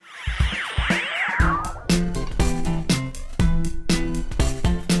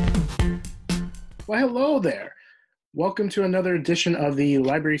hello there. Welcome to another edition of the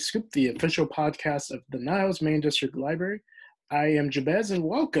Library Scoop, the official podcast of the Niles Main District Library. I am Jabez, and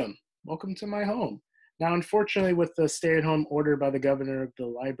welcome. Welcome to my home. Now, unfortunately, with the stay-at-home order by the governor, the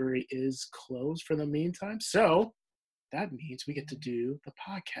library is closed for the meantime. So that means we get to do the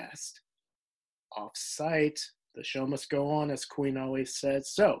podcast off-site. The show must go on, as Queen always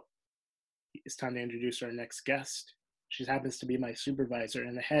says. So it's time to introduce our next guest. She happens to be my supervisor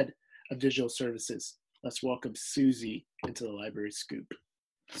and the head of digital services. Let's welcome Suzy into the Library Scoop.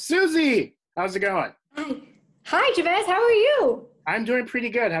 Suzy, how's it going? Hi, Jabez. How are you? I'm doing pretty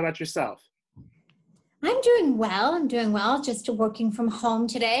good. How about yourself? I'm doing well. Just working from home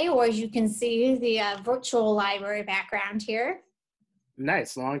today, or as you can see, the virtual library background here.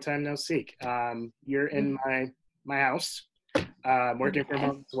 Nice. Long time no see. You're in my house, working from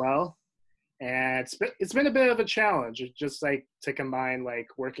home as well. And it's been a bit of a challenge, just like to combine like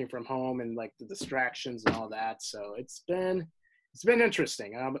working from home and like the distractions and all that. So it's been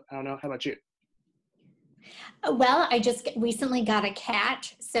interesting. I don't know. How about you? Well, I just recently got a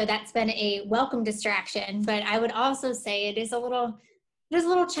cat, so that's been a welcome distraction. But I would also say it is a little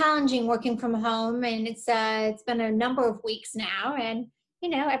challenging working from home, and it's been a number of weeks now, and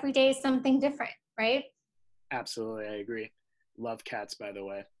every day is something different, right? Absolutely, I agree. Love cats, by the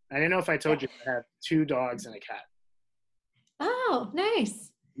way. I didn't know if I told you I have 2 dogs and a cat. Oh,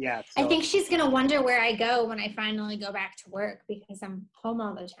 nice. Yeah. I think she's going to wonder where I go when I finally go back to work because I'm home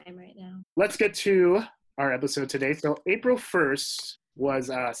all the time right now. Let's get to our episode today. So April 1st was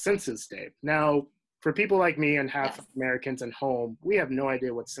Census Day. Now, for people like me and half Americans at home, we have no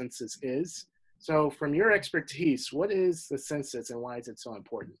idea what census is. So from your expertise, what is the census and why is it so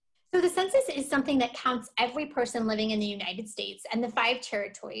important? So the census is something that counts every person living in the United States and the 5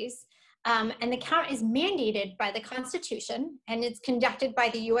 territories. And the count is mandated by the Constitution, and it's conducted by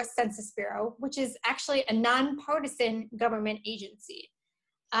the U.S. Census Bureau, which is actually a nonpartisan government agency.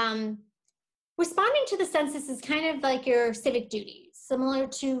 Responding to the census is kind of like your civic duty, similar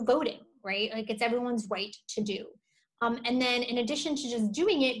to voting, right? Like it's everyone's right to do. And then in addition to just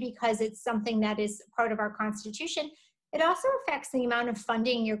doing it because it's something that is part of our Constitution, it also affects the amount of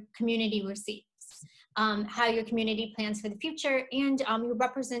funding your community receives, how your community plans for the future, and your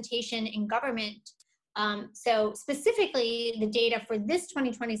representation in government. So specifically, the data for this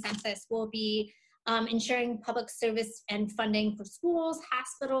 2020 census will be ensuring public service and funding for schools,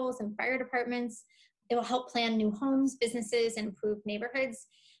 hospitals, and fire departments. It will help plan new homes, businesses, and improve neighborhoods.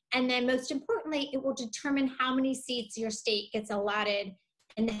 And then most importantly, it will determine how many seats your state gets allotted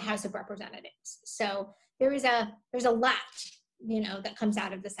in the House of Representatives. So there's a lot, that comes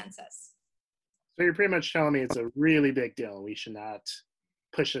out of the census. So you're pretty much telling me it's a really big deal. We should not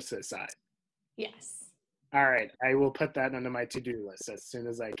push this aside. Yes. All right. I will put that under my to-do list as soon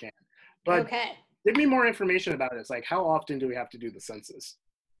as I can. But okay. Give me more information about it. Like, how often do we have to do the census?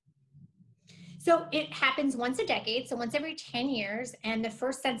 So it happens once a decade, so once every 10 years, and the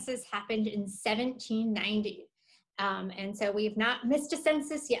first census happened in 1790. And so we've not missed a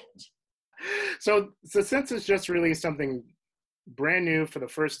census yet. So the census just released something brand new for the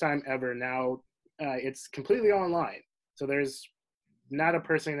first time ever. Now it's completely online. So there's not a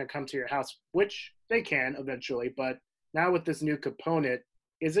person that come to your house, which they can eventually. But now with this new component,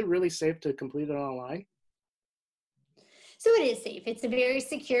 is it really safe to complete it online? So it is safe. It's a very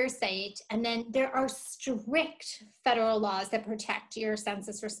secure site. And then there are strict federal laws that protect your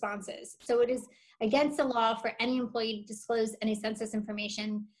census responses. So it is against the law for any employee to disclose any census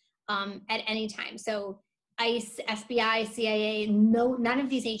information at any time. So ICE, FBI, CIA, none of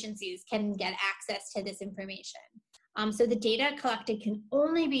these agencies can get access to this information. So the data collected can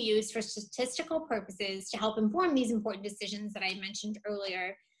only be used for statistical purposes to help inform these important decisions that I mentioned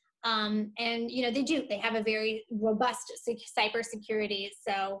earlier. And they have a very robust cybersecurity.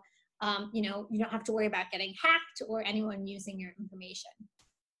 So, you don't have to worry about getting hacked or anyone using your information.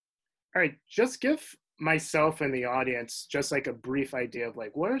 All right, just give myself and the audience just like a brief idea of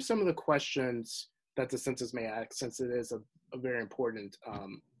like, what are some of the questions that the census may ask, since it is a very important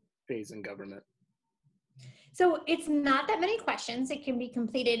phase in government? So it's not that many questions. It can be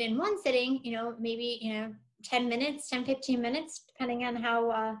completed in one sitting, maybe, 10 minutes, 10, 15 minutes, depending on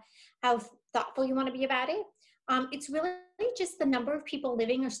how thoughtful you want to be about it. It's really just the number of people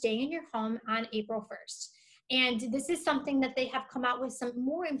living or staying in your home on April 1st. And this is something that they have come out with some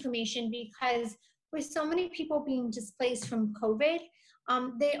more information because with so many people being displaced from COVID,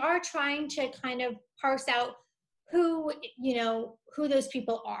 they are trying to kind of parse out who those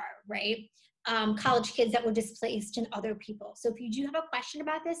people are, right? College kids that were displaced and other people. So if you do have a question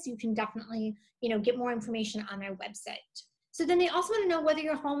about this, you can definitely, get more information on their website. So then they also want to know whether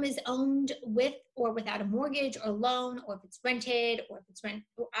your home is owned with or without a mortgage or loan, or if it's rented, or if it's rent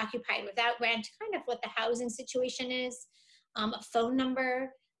or occupied without rent, kind of what the housing situation is, a phone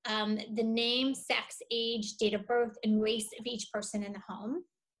number, the name, sex, age, date of birth, and race of each person in the home.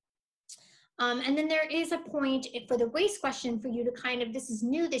 And then there is a point for the race question for you to kind of, this is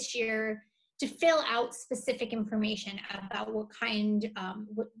new this year, to fill out specific information about what the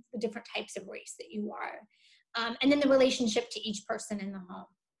different types of race that you are. And then the relationship to each person in the home.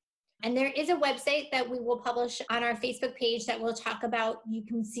 And there is a website that we will publish on our Facebook page that we'll talk about. You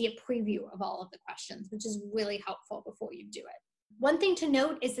can see a preview of all of the questions, which is really helpful before you do it. One thing to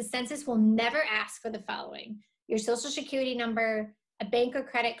note is the census will never ask for the following: your social security number, a bank or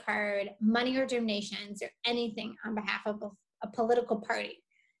credit card, money or donations, or anything on behalf of a political party.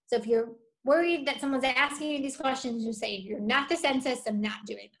 So if you're worried that someone's asking you these questions, you say, you're not the census, I'm not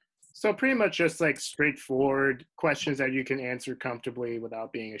doing that. So pretty much just like straightforward questions that you can answer comfortably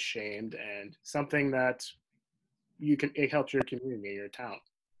without being ashamed, and something that it helps your community, your town.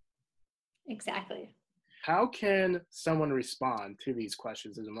 Exactly. How can someone respond to these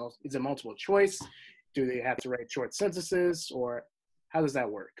questions? Is it multiple choice? Do they have to write short sentences, or how does that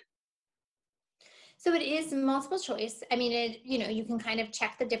work? So it is multiple choice. I mean, you can kind of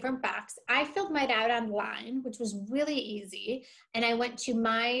check the different box. I filled mine out online, which was really easy. And I went to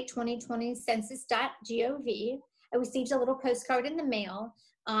my2020census.gov. I received a little postcard in the mail,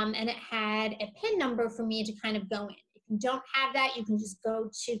 and it had a PIN number for me to kind of go in. If you don't have that, you can just go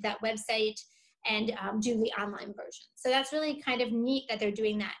to that website and do the online version. So that's really kind of neat that they're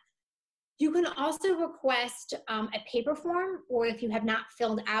doing that. You can also request a paper form, or if you have not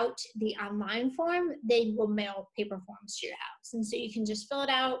filled out the online form, they will mail paper forms to your house. And so you can just fill it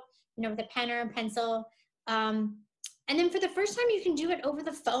out, with a pen or a pencil. And then for the first time, you can do it over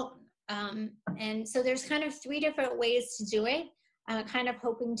the phone. And so there's kind of 3 different ways to do it, kind of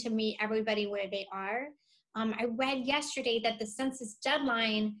hoping to meet everybody where they are. I read yesterday that the census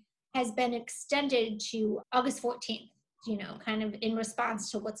deadline has been extended to August 14th. Kind of in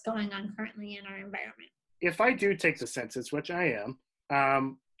response to what's going on currently in our environment. If I do take the census, which I am,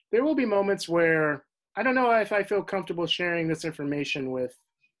 there will be moments where I don't know if I feel comfortable sharing this information with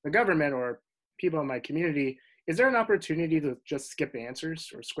the government or people in my community. Is there an opportunity to just skip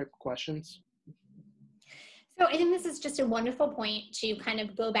answers or skip questions? So I think this is just a wonderful point to kind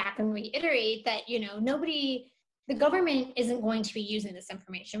of go back and reiterate that, the government isn't going to be using this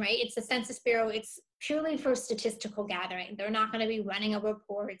information, right? It's the Census Bureau. It's purely for statistical gathering. They're not going to be running a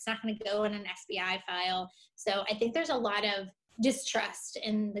report. It's not going to go in an FBI file. So I think there's a lot of distrust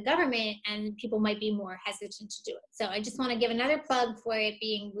in the government, and people might be more hesitant to do it. So I just want to give another plug for it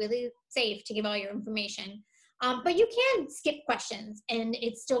being really safe to give all your information. But you can skip questions, and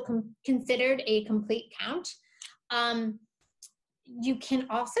it's still considered a complete count. You can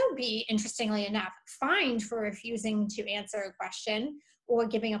also be, interestingly enough, fined for refusing to answer a question or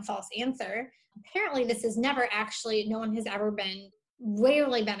giving a false answer. Apparently, this is never actually, no one has ever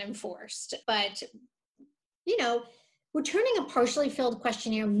rarely been enforced. But, returning a partially filled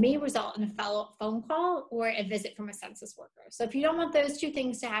questionnaire may result in a follow-up phone call or a visit from a census worker. So if you don't want those 2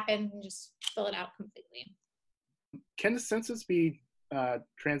 things to happen, just fill it out completely. Can the census be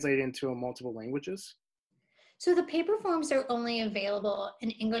translated into multiple languages? So the paper forms are only available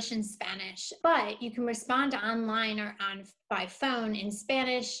in English and Spanish, but you can respond online or by phone in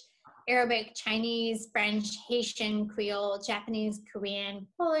Spanish, Arabic, Chinese, French, Haitian, Creole, Japanese, Korean,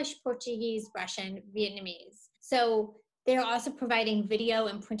 Polish, Portuguese, Russian, Vietnamese. So they're also providing video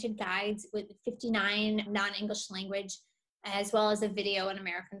and printed guides with 59 non-English language, as well as a video in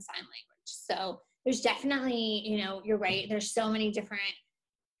American Sign Language. So there's definitely, you're right, there's so many different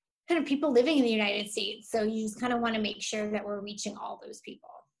kind of people living in the United States. So you just kind of want to make sure that we're reaching all those people.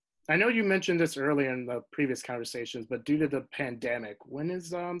 I know you mentioned this earlier in the previous conversations, but due to the pandemic, when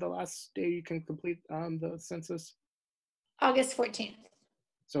is the last day you can complete the census? August 14th.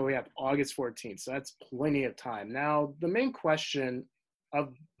 So we have August 14th. So that's plenty of time. Now, the main question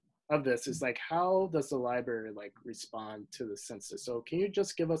of this is how does the library respond to the census? So can you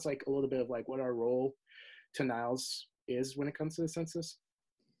just give us a little bit of what our role to Niles is when it comes to the census?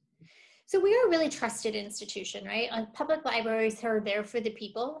 So we are a really trusted institution, right? Public libraries are there for the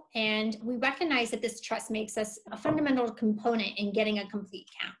people, and we recognize that this trust makes us a fundamental component in getting a complete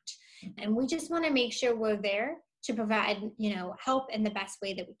count. And we just want to make sure we're there to provide, help in the best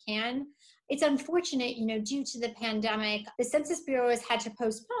way that we can. It's unfortunate, due to the pandemic, the Census Bureau has had to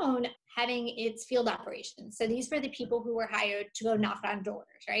postpone having its field operations. So these were the people who were hired to go knock on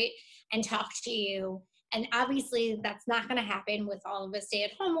doors, right? And talk to you And obviously that's not going to happen with all of the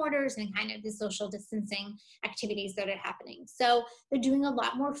stay-at-home orders and kind of the social distancing activities that are happening. So they're doing a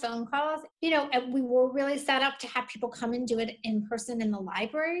lot more phone calls. And we were really set up to have people come and do it in person in the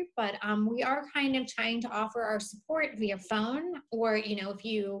library, but we are kind of trying to offer our support via phone, or, if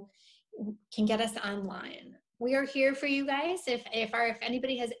you can get us online. We are here for you guys. If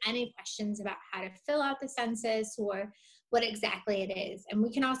anybody has any questions about how to fill out the census or what exactly it is. And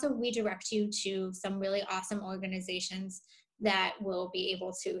we can also redirect you to some really awesome organizations that will be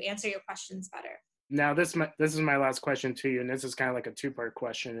able to answer your questions better. Now, this is my last question to you, and this is kind of like a two-part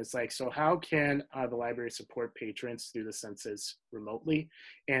question. It's like, so how can the library support patrons through the census remotely?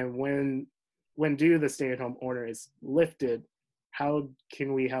 And when the stay-at-home order is lifted, how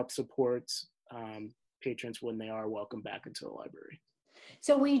can we help support patrons when they are welcome back into the library?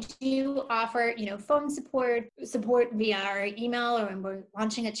 So we do offer, phone support via our email, or we're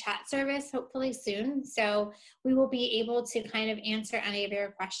launching a chat service hopefully soon. So we will be able to kind of answer any of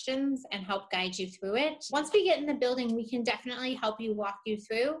your questions and help guide you through it. Once we get in the building, we can definitely help you walk you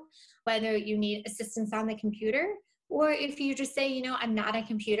through whether you need assistance on the computer, or if you just say, I'm not a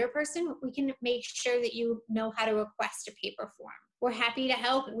computer person, we can make sure that you know how to request a paper form. We're happy to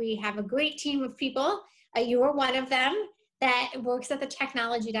help. We have a great team of people. You are one of them that works at the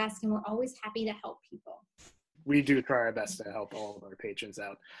technology desk, and we're always happy to help people. We do try our best to help all of our patrons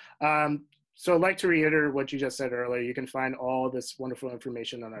out. So I'd like to reiterate what you just said earlier. You can find all this wonderful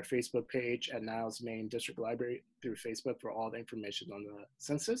information on our Facebook page at Niles Main District Library through Facebook for all the information on the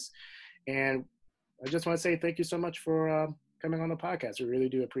census. And I just want to say thank you so much for coming on the podcast. We really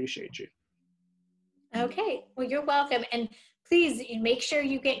do appreciate you. Okay, well, you're welcome. And please make sure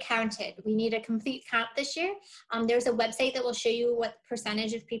you get counted. We need a complete count this year. There's a website that will show you what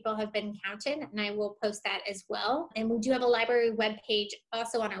percentage of people have been counted, and I will post that as well. And we do have a library webpage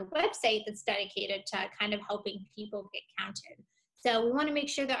also on our website that's dedicated to kind of helping people get counted. So we want to make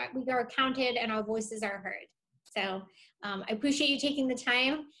sure that we are counted and our voices are heard. So I appreciate you taking the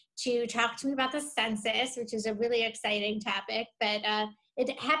time to talk to me about the census, which is a really exciting topic, but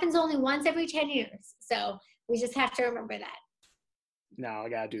it happens only once every 10 years. So we just have to remember that. Now I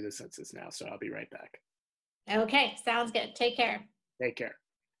got to do the census now, so I'll be right back. Okay, sounds good. Take care. Take care.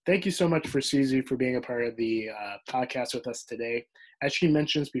 Thank you so much for Suzy for being a part of the podcast with us today. As she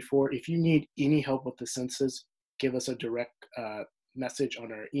mentions before, if you need any help with the census, give us a direct message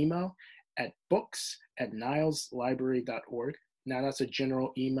on our email at books@nileslibrary.org. Now that's a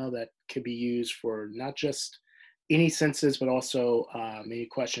general email that could be used for not just any census, but also any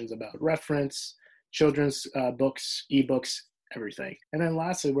questions about reference, children's books, ebooks, everything. And then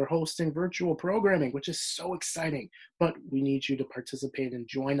lastly, we're hosting virtual programming, which is so exciting, but we need you to participate and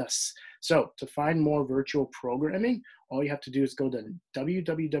join us. So to find more virtual programming, all you have to do is go to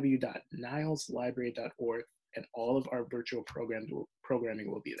www.nileslibrary.org, and all of our virtual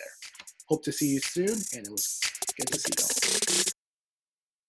programming will be there. Hope to see you soon, and it was good to see you all.